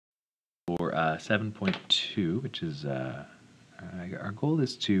for 7.2, which is our goal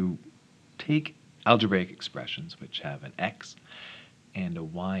is to take algebraic expressions which have an x and a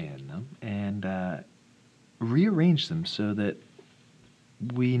y in them and rearrange them so that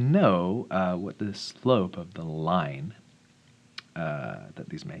we know what the slope of the line that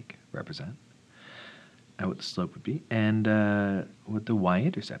these represent, what the slope would be, and what the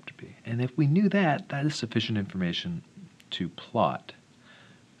y-intercept would be. And if we knew that, that is sufficient information to plot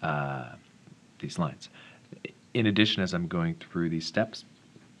these lines. In addition, as I'm going through these steps,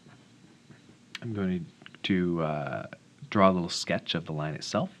 I'm going to draw a little sketch of the line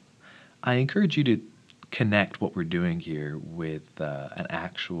itself. I encourage you to connect what we're doing here with an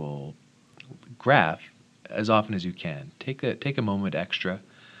actual graph as often as you can. Take a moment extra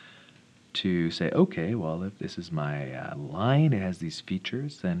to say, okay, well, if this is my line, it has these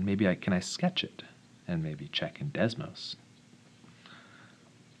features, then maybe can I sketch it and maybe check in Desmos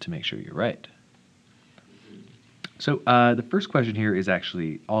to make sure you're right. So the first question here is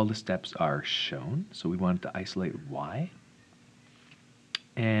actually all the steps are shown. So we wanted to isolate y.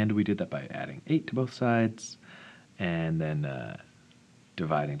 And we did that by adding 8 to both sides and then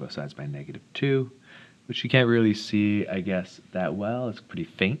dividing both sides by -2, which you can't really see, I guess, that well. It's pretty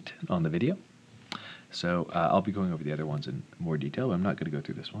faint on the video. So I'll be going over the other ones in more detail, but I'm not going to go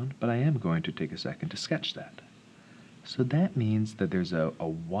through this one. But I am going to take a second to sketch that. So that means that there's a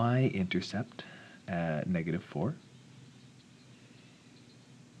y-intercept at -4.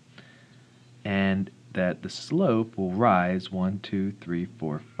 And that the slope will rise 1, 2, 3,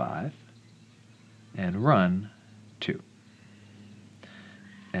 4, 5, and run 2.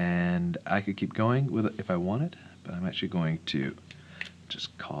 And I could keep going with it if I wanted, but I'm actually going to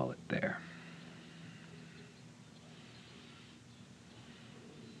just call it there.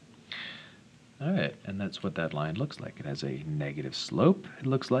 All right, and that's what that line looks like. It has a negative slope, it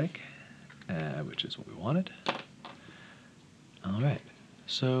looks like, which is what we wanted. All right,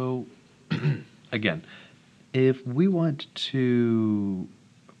 so again, if we want to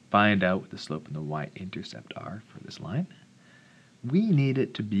find out what the slope and the y-intercept are for this line, we need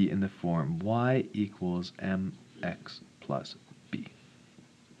it to be in the form y equals mx plus b,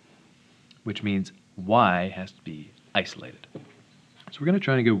 which means y has to be isolated. So we're going to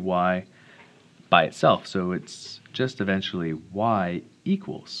try and get y by itself, so it's just eventually y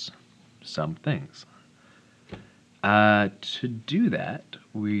equals some things. To do that,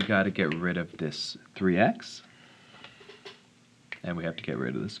 we got to get rid of this 3x, and we have to get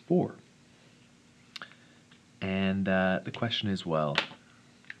rid of this 4. And the question is, well,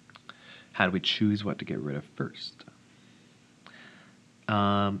 how do we choose what to get rid of first?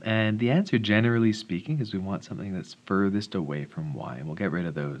 And the answer, generally speaking, is we want something that's furthest away from y, and we'll get rid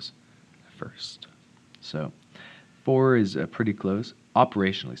of those first. So 4 is pretty close,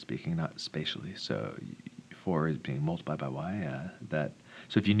 operationally speaking, not spatially. So 4 is being multiplied by y.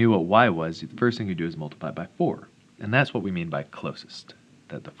 So if you knew what y was, the first thing you do is multiply by 4. And that's what we mean by closest,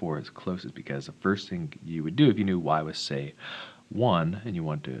 that the 4 is closest, because the first thing you would do if you knew y was, say, 1, and you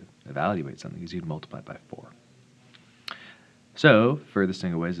want to evaluate something, is you'd multiply by 4. So furthest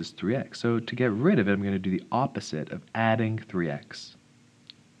thing away is this 3x. So to get rid of it, I'm going to do the opposite of adding 3x.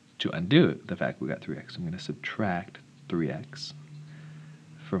 To undo the fact we got 3x, I'm going to subtract 3x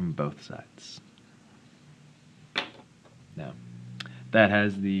from both sides. Now, that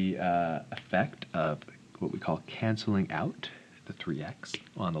has the effect of what we call canceling out the 3x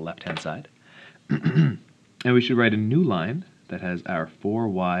on the left-hand side. And we should write a new line that has our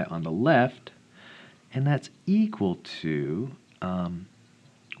 4y on the left, and that's equal to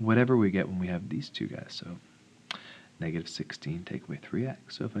whatever we get when we have these two guys. So -16 take away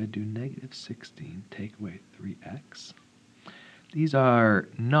 3x. So if I do -16 take away 3x, these are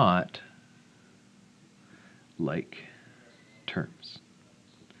not like terms.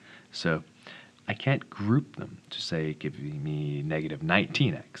 So I can't group them to say giving me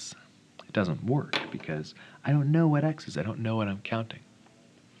 -19x. It doesn't work because I don't know what x is. I don't know what I'm counting.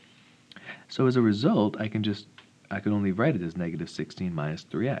 So as a result, I can only write it as -16 minus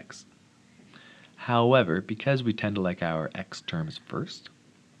 3x. However, because we tend to like our x terms first,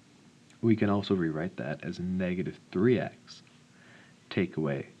 we can also rewrite that as -3x take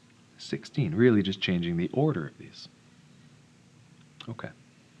away 16, really just changing the order of these. Okay.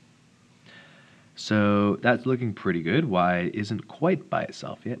 So that's looking pretty good. Y isn't quite by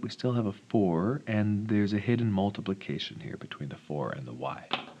itself yet. We still have a 4, and there's a hidden multiplication here between the 4 and the y.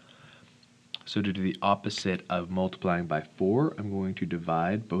 So to do the opposite of multiplying by 4, I'm going to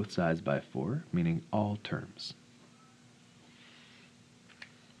divide both sides by 4, meaning all terms.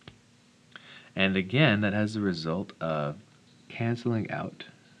 And again, that has the result of canceling out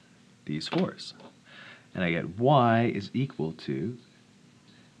these 4's. And I get y is equal to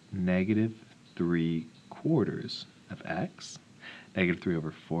negative 3/4 of x. Negative 3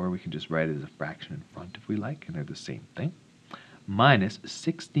 over 4, we can just write it as a fraction in front if we like, and they're the same thing. Minus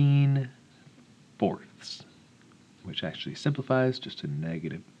 16/4, which actually simplifies just to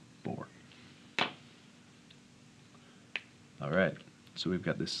negative 4. All right, so we've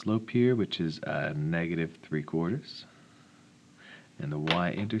got this slope here, which is negative 3/4, and the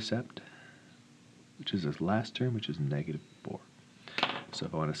y-intercept, which is this last term, which is negative 4. So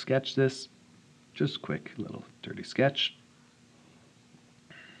if I want to sketch this, just quick little dirty sketch.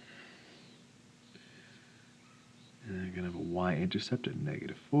 And I'm going to have a y-intercept at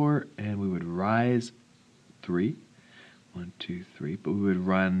negative 4, and we would rise 3. 1, 2, 3, but we would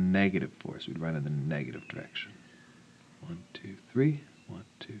run negative 4, so we'd run in the negative direction. 1, 2, 3, 1,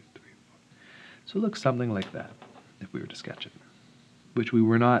 2, 3, 4. So it looks something like that if we were to sketch it, which we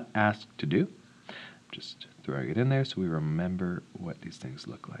were not asked to do. Just throwing it in there so we remember what these things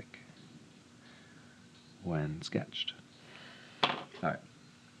look like when sketched. All right.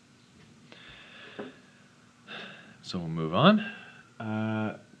 So we'll move on.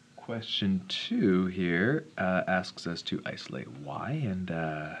 Question 2 here asks us to isolate y, and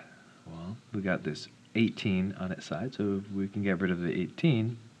well, we got this 18 on its side, so if we can get rid of the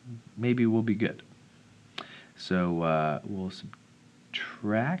 18, maybe we'll be good. So we'll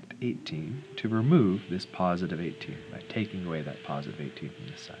subtract 18 to remove this positive 18 by taking away that positive 18 from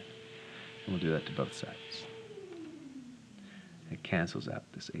this side. And we'll do that to both sides. It cancels out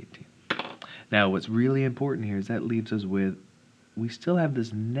this 18. Now what's really important here is that leaves us with, we still have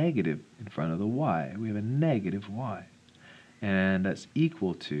this negative in front of the y. We have a negative y. And that's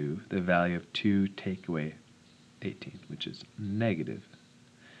equal to the value of 2 take away 18, which is negative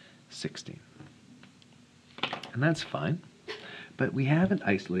 16. And that's fine. But we haven't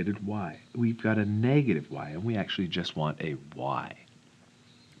isolated y. We've got a negative y, and we actually just want a y.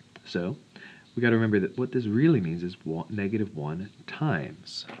 So we got to remember that what this really means is negative 1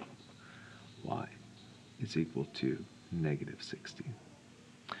 times y is equal to negative 16.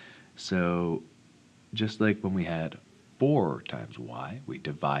 So just like when we had 4 times y, we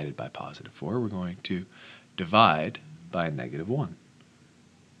divided by positive 4, we're going to divide by negative 1.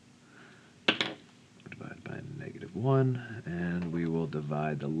 Divide by negative 1, and we will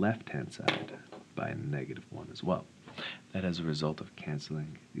divide the left-hand side by negative 1 as well. That as a result of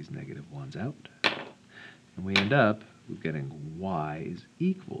canceling these negative 1's out. And we end up with getting y is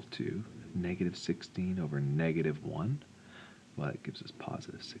equal to negative 16 over negative 1. Well, that gives us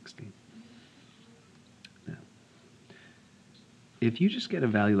positive 16. Now, if you just get a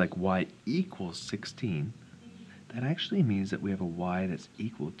value like y equals 16, that actually means that we have a y that's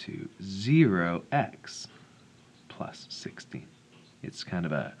equal to 0x plus 16. It's kind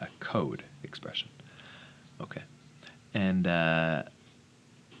of a code expression. Okay. And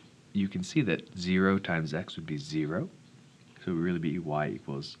you can see that 0 times x would be 0. So it would really be y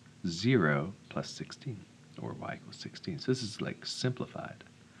equals 0 plus 16, or y equals 16. So this is like simplified.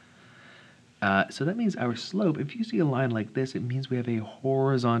 So that means our slope, if you see a line like this, it means we have a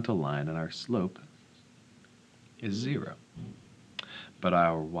horizontal line, and our slope is 0. But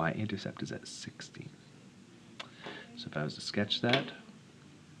our y-intercept is at 16. So if I was to sketch that,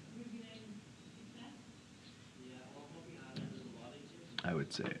 I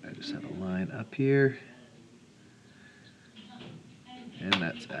would say I just have a line up here, and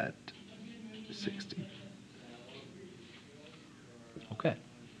that's at 16. Okay.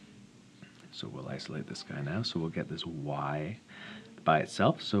 So we'll isolate this guy now. So we'll get this y by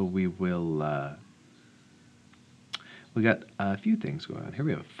itself. So we will, we got a few things going on here.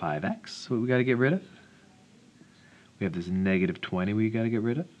 We have a 5x, so we got to get rid of. We have this negative 20 we got to get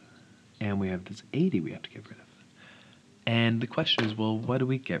rid of. And we have this 80 we have to get rid of. And the question is, well, what do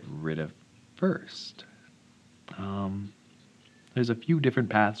we get rid of first? There's a few different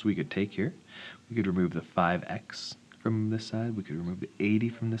paths we could take here. We could remove the 5x from this side. We could remove the 80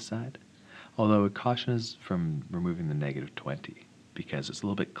 from this side. Although it cautions from removing the negative 20 because it's a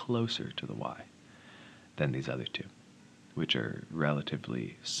little bit closer to the y than these other two, which are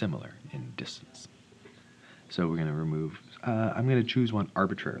relatively similar in distance. So we're going to remove, I'm going to choose one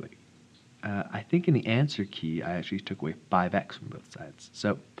arbitrarily. I think in the answer key, I actually took away 5x from both sides.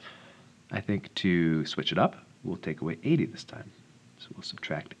 So I think to switch it up, we'll take away 80 this time. So we'll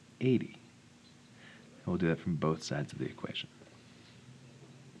subtract 80. And we'll do that from both sides of the equation.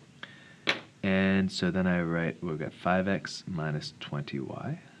 And so then I write, we've got 5x minus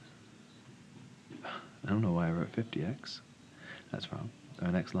 20y. I don't know why I wrote 50x. That's wrong.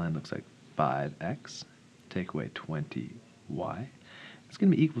 Our next line looks like 5x. Take away 20y. it's going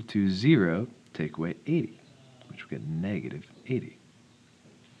to be equal to 0 take away 80, which will get negative 80.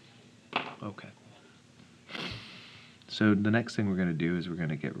 Okay. So the next thing we're going to do is we're going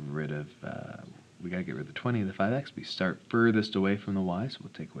to get rid of, we got to get rid of the 20 and the 5x. We start furthest away from the y, so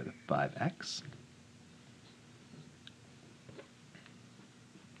we'll take away the 5x.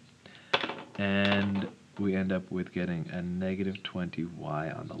 And we end up with getting a negative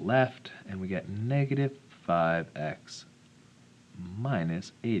 20y on the left, and we get negative 5x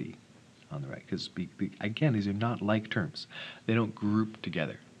minus 80 on the right. Because, again, these are not like terms. They don't group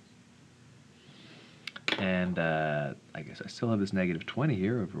together. And I guess I still have this negative 20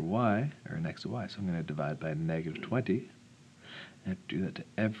 here over y, or next to y, so I'm going to divide by negative 20. I have to do that to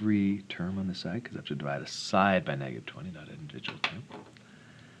every term on the side, because I have to divide a side by negative 20, not an individual term.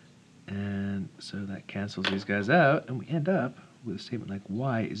 And so that cancels these guys out, and we end up with a statement like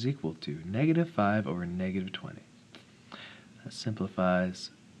y is equal to negative 5 over negative 20. That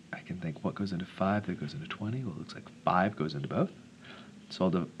simplifies. I can think what goes into 5 that goes into 20. Well, it looks like 5 goes into both. So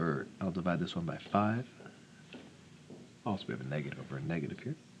I'll divide this one by 5. Also, we have a negative over a negative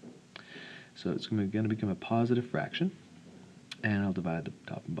here. So it's going to become a positive fraction. And I'll divide the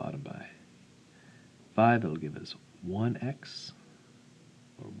top and bottom by 5. It'll give us 1x,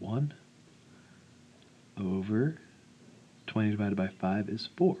 or 1, over 20 divided by 5 is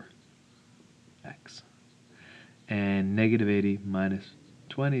 4x. And negative 80 minus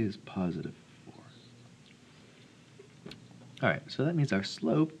 20 is positive 4. All right, so that means our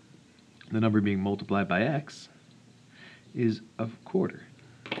slope, the number being multiplied by x, is a quarter.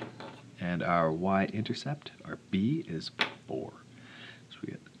 And our y-intercept, our b, is 4. So we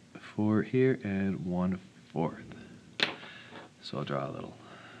get 4 here and 1/4. So I'll draw a little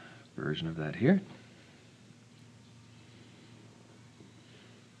version of that here.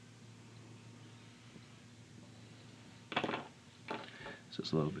 So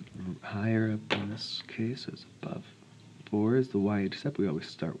it's a little bit higher up in this case, so it's above 4 is the y-intercept. We always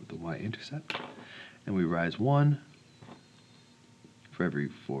start with the y-intercept. And we rise 1 for every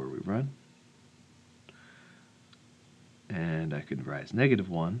 4 we run. And I could rise negative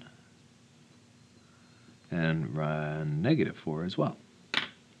 1 and run negative 4 as well.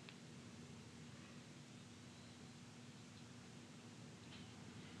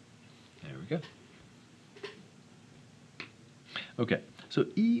 There we go. Okay, so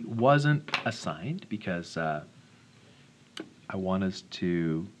E wasn't assigned because I want us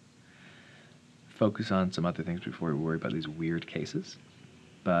to focus on some other things before we worry about these weird cases.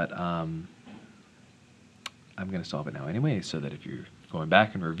 But I'm going to solve it now anyway, so that if you're going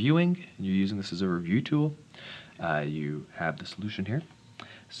back and reviewing, and you're using this as a review tool, you have the solution here.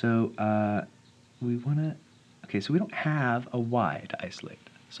 So we want to, okay, so we don't have a y to isolate.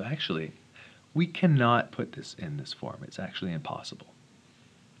 So actually, we cannot put this in this form. It's actually impossible.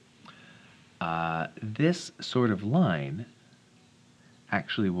 This sort of line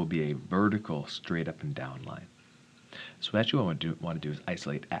actually will be a vertical straight up and down line. So actually what I want to do is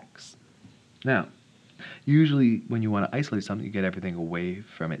isolate x. Now, usually when you want to isolate something, you get everything away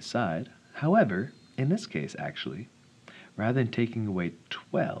from its side. However, in this case, actually, rather than taking away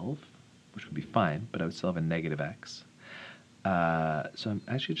 12, which would be fine, but I would still have a negative x, so I'm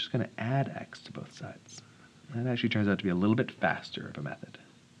actually just going to add x to both sides. That actually turns out to be a little bit faster of a method.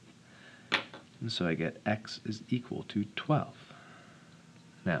 And so I get x is equal to 12.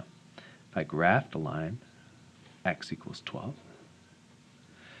 Now, if I graph the line, x equals 12,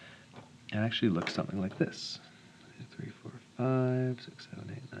 it actually looks something like this. 2, 3, 4, 5, 6,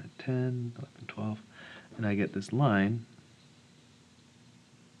 7, 8, 9, 10, 11, 12. And I get this line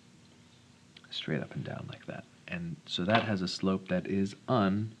straight up and down like that. And so that has a slope that is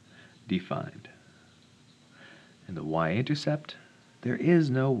undefined. And the y-intercept, there is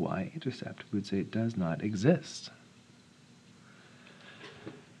no y-intercept. We would say it does not exist.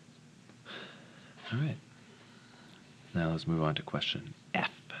 All right. Now let's move on to question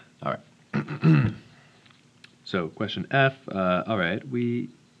F. All right. So question F, all right, we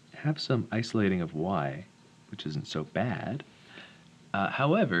have some isolating of y, which isn't so bad.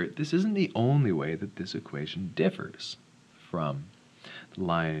 However, this isn't the only way that this equation differs from the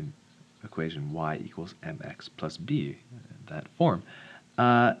line equation y equals mx plus b, that form,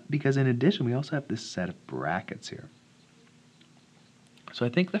 because in addition, we also have this set of brackets here. So I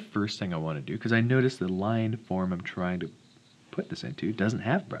think the first thing I want to do, because I noticed the line form I'm trying to put this into doesn't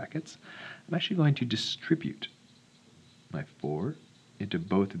have brackets, I'm actually going to distribute my 4 into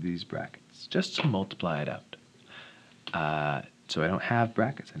both of these brackets, just to multiply it out. So I don't have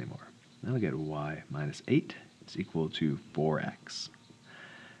brackets anymore. Then I'll get y minus 8 is equal to 4x.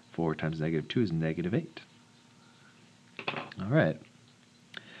 4 times negative 2 is negative 8. All right.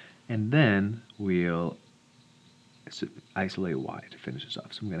 And then we'll isolate y to finish this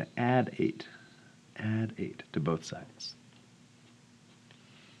off. So I'm going to add 8. Add 8 to both sides.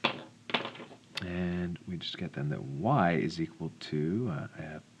 And we just get then that y is equal to, I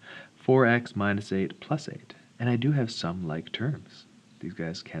have 4x minus 8 plus 8. And I do have some like terms. These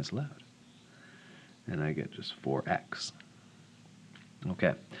guys cancel out. And I get just 4x.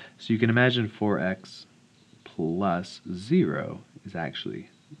 Okay, so you can imagine 4x plus 0 is actually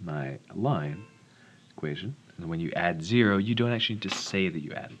my line equation. And when you add 0, you don't actually need to say that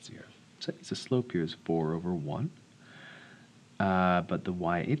you added 0. So the slope here is 4 over 1. But the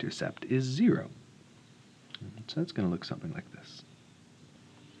y-intercept is 0. So that's going to look something like this.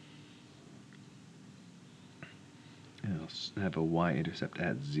 And I'll have a y-intercept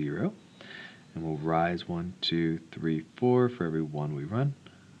at 0. And we'll rise 1, 2, 3, 4 for every 1 we run.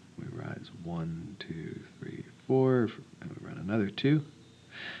 We rise 1, 2, 3, 4, and we run another 2.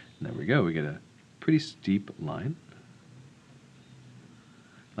 And there we go. We get a pretty steep line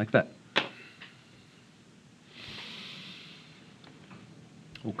like that.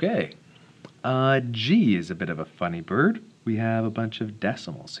 Okay. G is a bit of a funny bird. We have a bunch of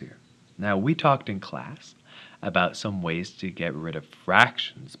decimals here. Now, we talked in class about some ways to get rid of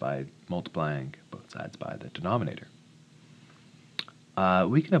fractions by multiplying both sides by the denominator.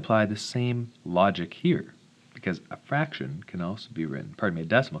 We can apply the same logic here, because a fraction can also be written, a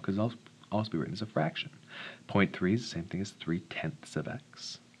decimal can also be written as a fraction. 0.3 is the same thing as 3/10 of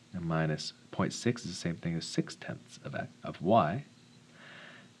x, and minus 0.6 is the same thing as 6/10 of y,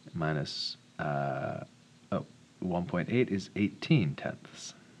 minus 1.8 is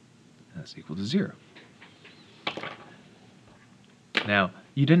 18/10. That's equal to 0. Now,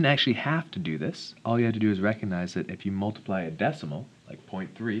 you didn't actually have to do this. All you had to do is recognize that if you multiply a decimal, like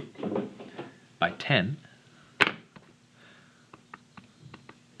 0.3, by 10,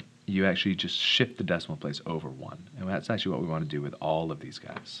 you actually just shift the decimal place over 1. And that's actually what we want to do with all of these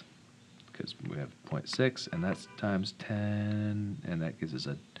guys. Because we have 0.6, and that's times 10, and that gives us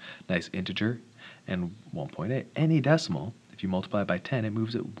a nice integer, and 1.8. Any decimal, if you multiply by 10, it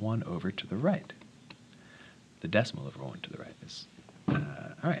moves it 1 over to the right. The decimal over 1 to the right is...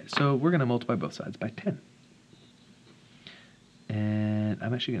 all right, so we're going to multiply both sides by 10. And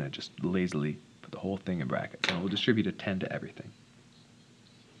I'm actually going to just lazily put the whole thing in brackets, and we'll distribute a 10 to everything.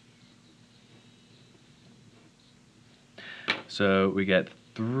 So we get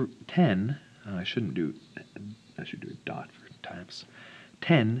 10, I should do a dot for times.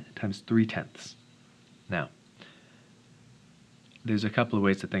 10 times 3/10. Now, there's a couple of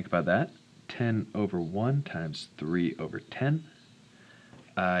ways to think about that. 10 over 1 times 3 over 10.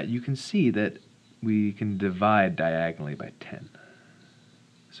 You can see that we can divide diagonally by 10.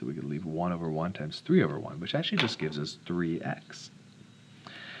 So we could leave 1 over 1 times 3 over 1, which actually just gives us 3x.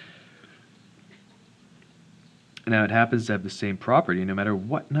 Now it happens to have the same property no matter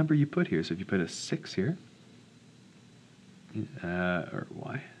what number you put here. So if you put a 6 here, or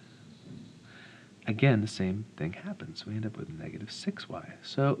y, again the same thing happens. We end up with negative 6y.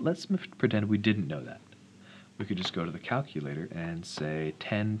 So let's pretend we didn't know that. We could just go to the calculator and say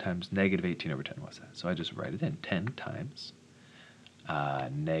 10 times negative 18 over 10. What's that? So I just write it in. 10 times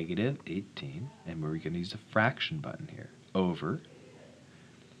negative 18, and we're going to use the fraction button here, over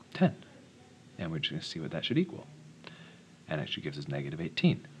 10. And we're just going to see what that should equal. And it actually gives us negative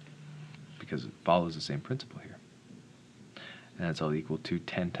 18, because it follows the same principle here. And that's all equal to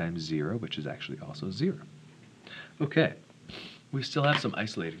 10 times 0, which is actually also 0. Okay, we still have some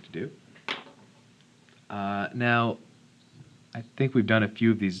isolating to do. Now, I think we've done a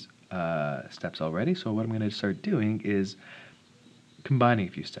few of these steps already, so what I'm going to start doing is combining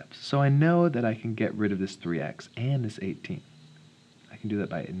a few steps. So I know that I can get rid of this 3x and this 18. I can do that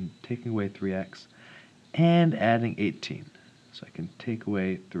by taking away 3x and adding 18. So I can take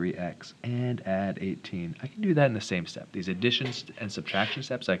away 3x and add 18. I can do that in the same step. These additions and subtraction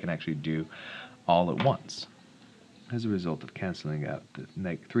steps I can actually do all at once as a result of canceling out the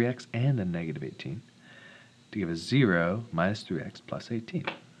 3x and the negative 18 to give us 0 minus 3x plus 18.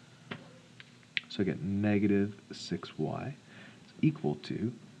 So I get negative 6y is equal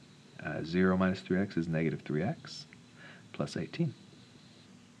to 0 minus 3x is negative 3x plus 18.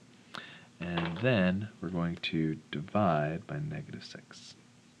 And then we're going to divide by negative 6.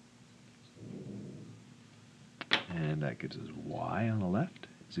 And that gives us y on the left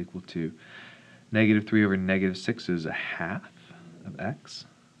is equal to negative 3 over negative 6 is a half of x.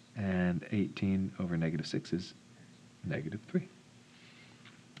 And 18 over negative 6 is negative 3.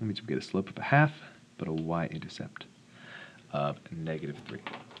 That means we get a slope of a half, but a y-intercept of negative 3.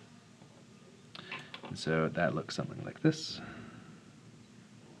 And so that looks something like this.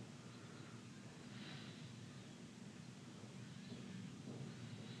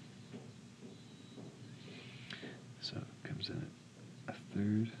 represented a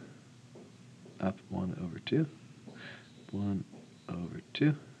third, up 1 over 2, 1 over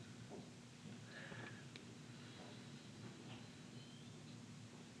 2.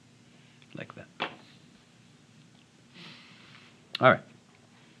 Like that. All right.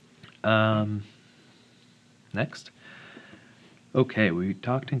 Next. Okay, we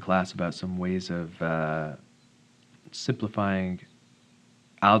talked in class about some ways of simplifying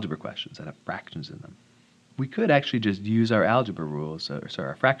algebra questions that have fractions in them. We could actually just use our algebra rules,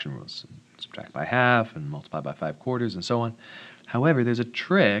 our fraction rules, subtract by half and multiply by 5/4 and so on. However, there's a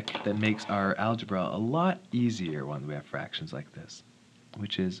trick that makes our algebra a lot easier when we have fractions like this,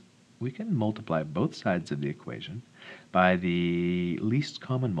 which is we can multiply both sides of the equation by the least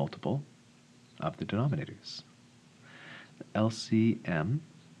common multiple of the denominators. The LCM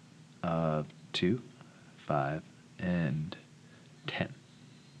of 2, 5, and 10.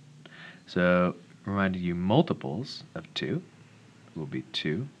 So, reminding you, multiples of 2 will be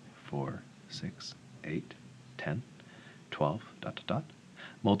 2, 4, 6, 8, 10, 12, ...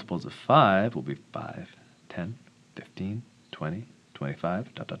 Multiples of 5 will be 5, 10, 15, 20, 25, ...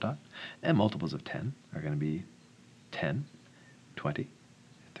 And multiples of 10 are going to be 10, 20,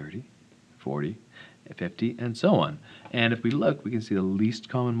 30, 40, 50, and so on. And if we look, we can see the least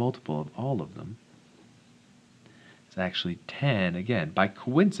common multiple of all of them is actually 10. Again, by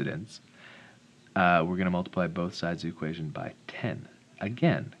coincidence, we're going to multiply both sides of the equation by 10.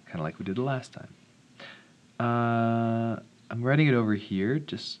 Again, kind of like we did the last time. I'm writing it over here.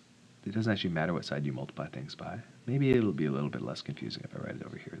 Just it doesn't actually matter what side you multiply things by. Maybe it'll be a little bit less confusing if I write it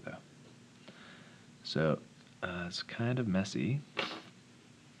over here, though. So it's kind of messy.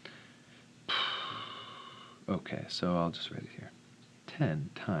 Okay, so I'll just write it here. 10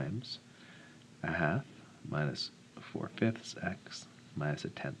 times a half minus 4/5 x minus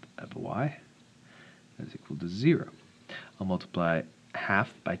 1/10 of y is equal to 0. I'll multiply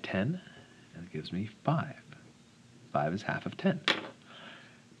half by 10, and it gives me 5. 5 is half of 10.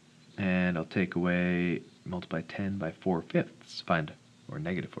 And I'll take away, multiply 10 by 4/5, or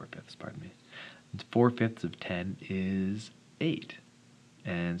negative 4/5, pardon me. 4/5 of 10 is 8.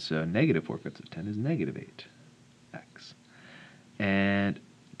 And so negative 4/5 of 10 is negative 8x. And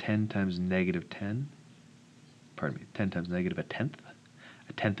 10 times negative 10, 10 times negative 1/10.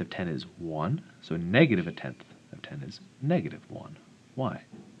 1/10 of 10 is 1. So negative 1/10 of 10 is negative 1y.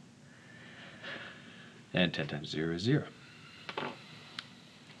 And 10 times 0 is 0.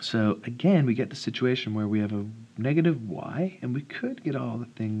 So again, we get the situation where we have a negative y, and we could get all the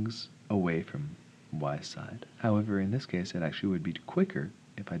things away from y's side. However, in this case, it actually would be quicker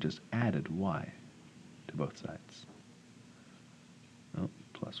if I just added y to both sides. Oh,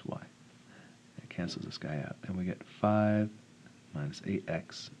 plus y. It cancels this guy out, and we get 5 minus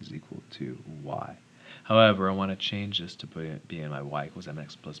 8x is equal to y. However, I want to change this to be in my y equals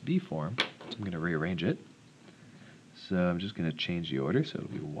mx plus b form, so I'm going to rearrange it. So I'm just going to change the order, so it'll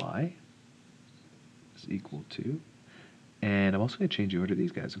be y is equal to, and I'm also going to change the order of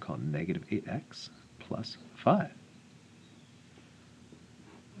these guys and call it negative 8x plus 5.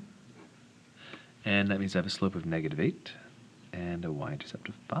 And that means I have a slope of negative 8 and a y-intercept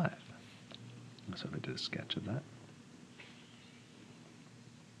of 5. So if I did a sketch of that,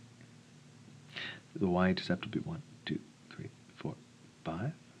 the y-intercept will be 1, 2, 3, 4,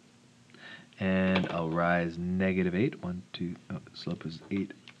 5. And I'll rise negative 8. Slope is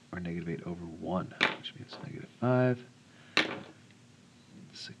 8, or negative 8 over 1, which means negative 5.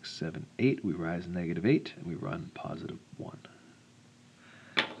 6, 7, 8. We rise negative 8, and we run positive 1.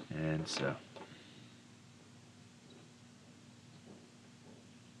 And so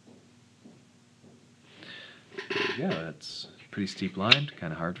there we go. That's a pretty steep line.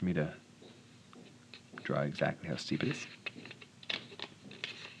 Kind of hard for me to draw exactly how steep it is.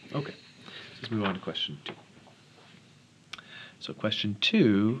 Okay, let's move on to question 2. So question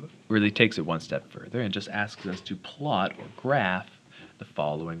 2 really takes it one step further and just asks us to plot or graph the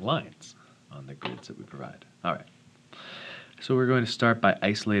following lines on the grids that we provide. All right. So we're going to start by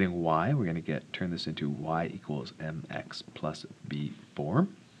isolating y. We're going to turn this into y equals mx plus b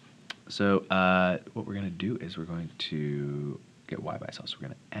form. So what we're going to do is we're going to get y by itself. So we're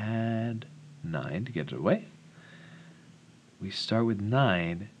going to add 9 to get it away. We start with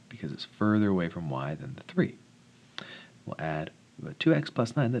 9 because it's further away from y than the 3. We'll add 2x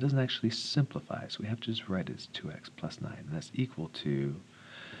plus 9. That doesn't actually simplify, so we have to just write it as 2x plus 9. And that's equal to,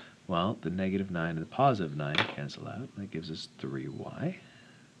 well, the negative 9 and the positive 9 cancel out. That gives us 3y.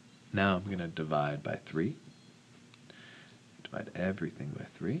 Now I'm going to divide by 3. Divide everything by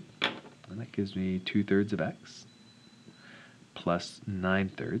 3. And that gives me 2/3 of x plus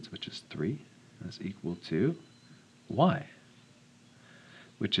 9/3, which is 3. That's equal to y.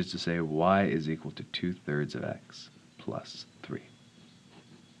 which is to say y is equal to 2/3 of x plus 3.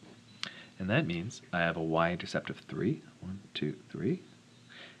 And that means I have a y-intercept of 3. 1, 2, 3.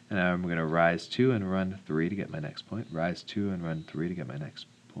 And I'm going to rise 2 and run 3 to get my next point. Rise 2 and run 3 to get my next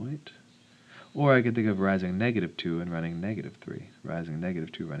point. Or I could think of rising -2 and running -3. Rising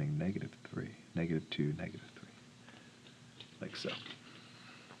 -2, running -3. -2, -3. Like so.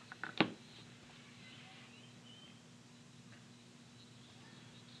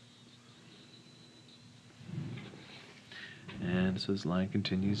 And so this line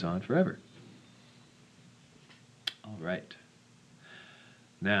continues on forever. All right.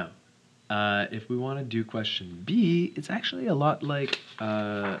 Now, if we want to do question B, it's actually a lot like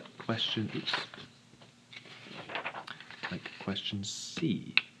question C. Like question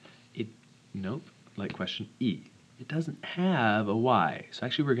E. It doesn't have a y. So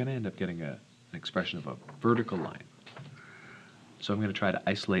actually we're going to end up getting an expression of a vertical line. So I'm going to try to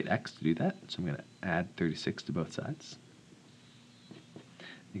isolate x to do that. So I'm going to add 36 to both sides.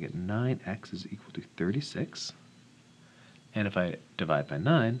 You get 9x is equal to 36. And if I divide by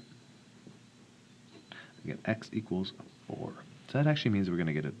 9, I get x equals 4. So that actually means we're going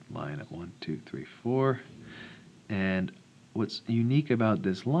to get a line of 1, 2, 3, 4. And what's unique about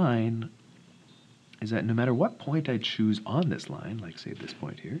this line is that no matter what point I choose on this line, like say this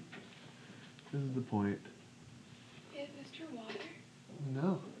point here, this is the point. Is Mr. Water?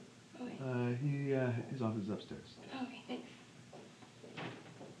 No. Oh, wait. His office is upstairs. Oh, okay, thanks.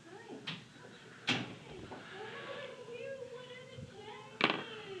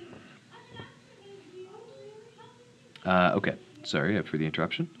 Okay, sorry for the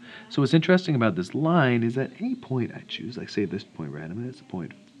interruption. So what's interesting about this line is that any point I choose, like say this point randomly, that's a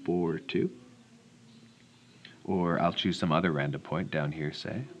point 4, 2. Or I'll choose some other random point down here,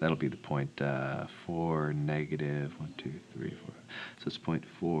 say. That'll be the point 4, negative 1, 2, 3, 4. So it's point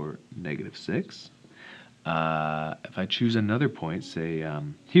 4, negative 6. If I choose another point, say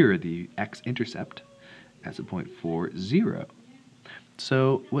here, the x-intercept, that's a point 4, 0.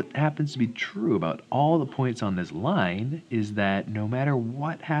 So what happens to be true about all the points on this line is that no matter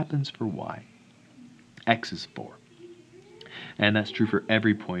what happens for y, x is 4. And that's true for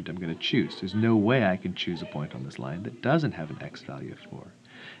every point I'm going to choose. There's no way I can choose a point on this line that doesn't have an x value of 4.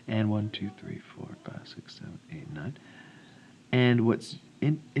 And 1, 2, 3, 4, 5, 6, 7, 8, 9.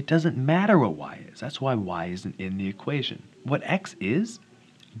 And it doesn't matter what y is. That's why y isn't in the equation. What x is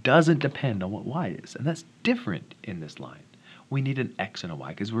doesn't depend on what y is. And that's different in this line. We need an x and a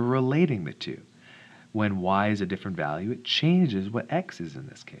y because we're relating the two. When y is a different value, it changes what x is in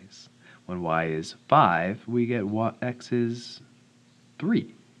this case. When y is 5, we get what x is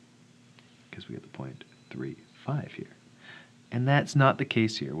 3, because we get the point 3, 5 here. And that's not the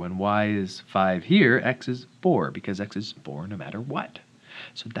case here. When y is 5 here, x is 4, because x is 4 no matter what.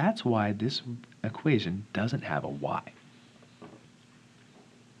 So that's why this equation doesn't have a y.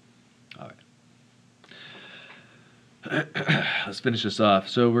 All right. Let's finish this off.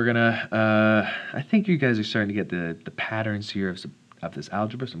 So we're gonna, I think you guys are starting to get the patterns here of this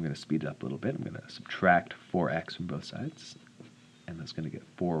algebra, so I'm gonna speed it up a little bit. I'm gonna subtract 4x from both sides, and that's gonna get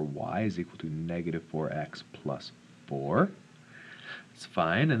 4y is equal to negative 4x plus 4. It's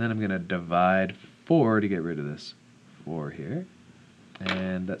fine, and then I'm gonna divide 4 to get rid of this 4 here,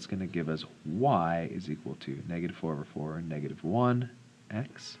 and that's gonna give us y is equal to negative 4 over 4, negative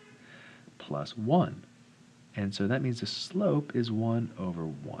 1x plus 1. And so that means the slope is 1 over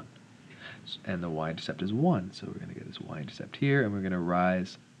 1. And the y-intercept is 1. So we're going to get this y-intercept here, and we're going to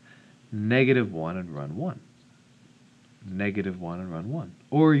rise negative 1 and run 1. Negative 1 and run 1.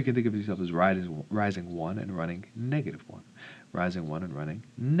 Or you can think of yourself as rising 1 and running negative 1. Rising 1 and running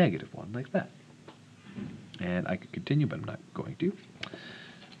negative 1, like that. And I could continue, but I'm not going to.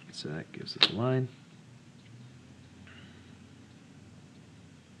 So that gives us a line.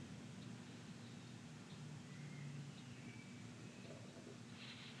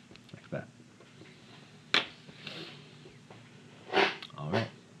 That. All right.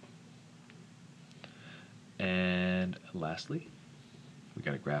 And lastly, we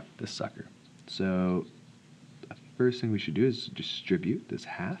got to graph this sucker. So the first thing we should do is distribute this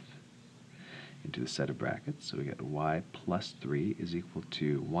half into the set of brackets. So we got y plus 3 is equal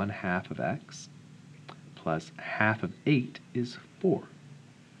to 1/2 of x plus half of 8 is 4.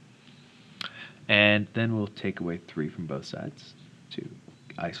 And then we'll take away 3 from both sides to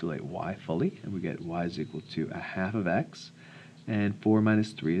isolate y fully, and we get y is equal to 1/2 of x, and 4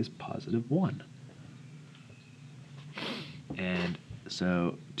 minus 3 is positive 1. And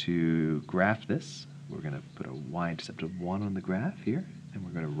so to graph this, we're going to put a y-intercept of 1 on the graph here, and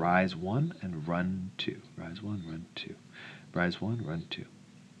we're going to rise 1 and run 2. Rise 1, run 2. Rise 1, run 2.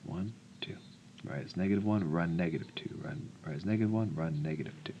 1, 2. Right is -1, run -2. Right is -1, run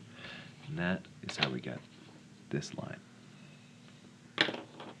 -2. And that is how we get this line.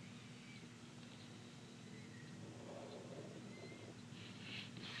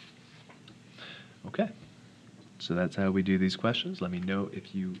 Okay, so that's how we do these questions. Let me know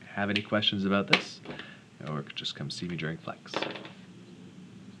if you have any questions about this, or just come see me during Flex.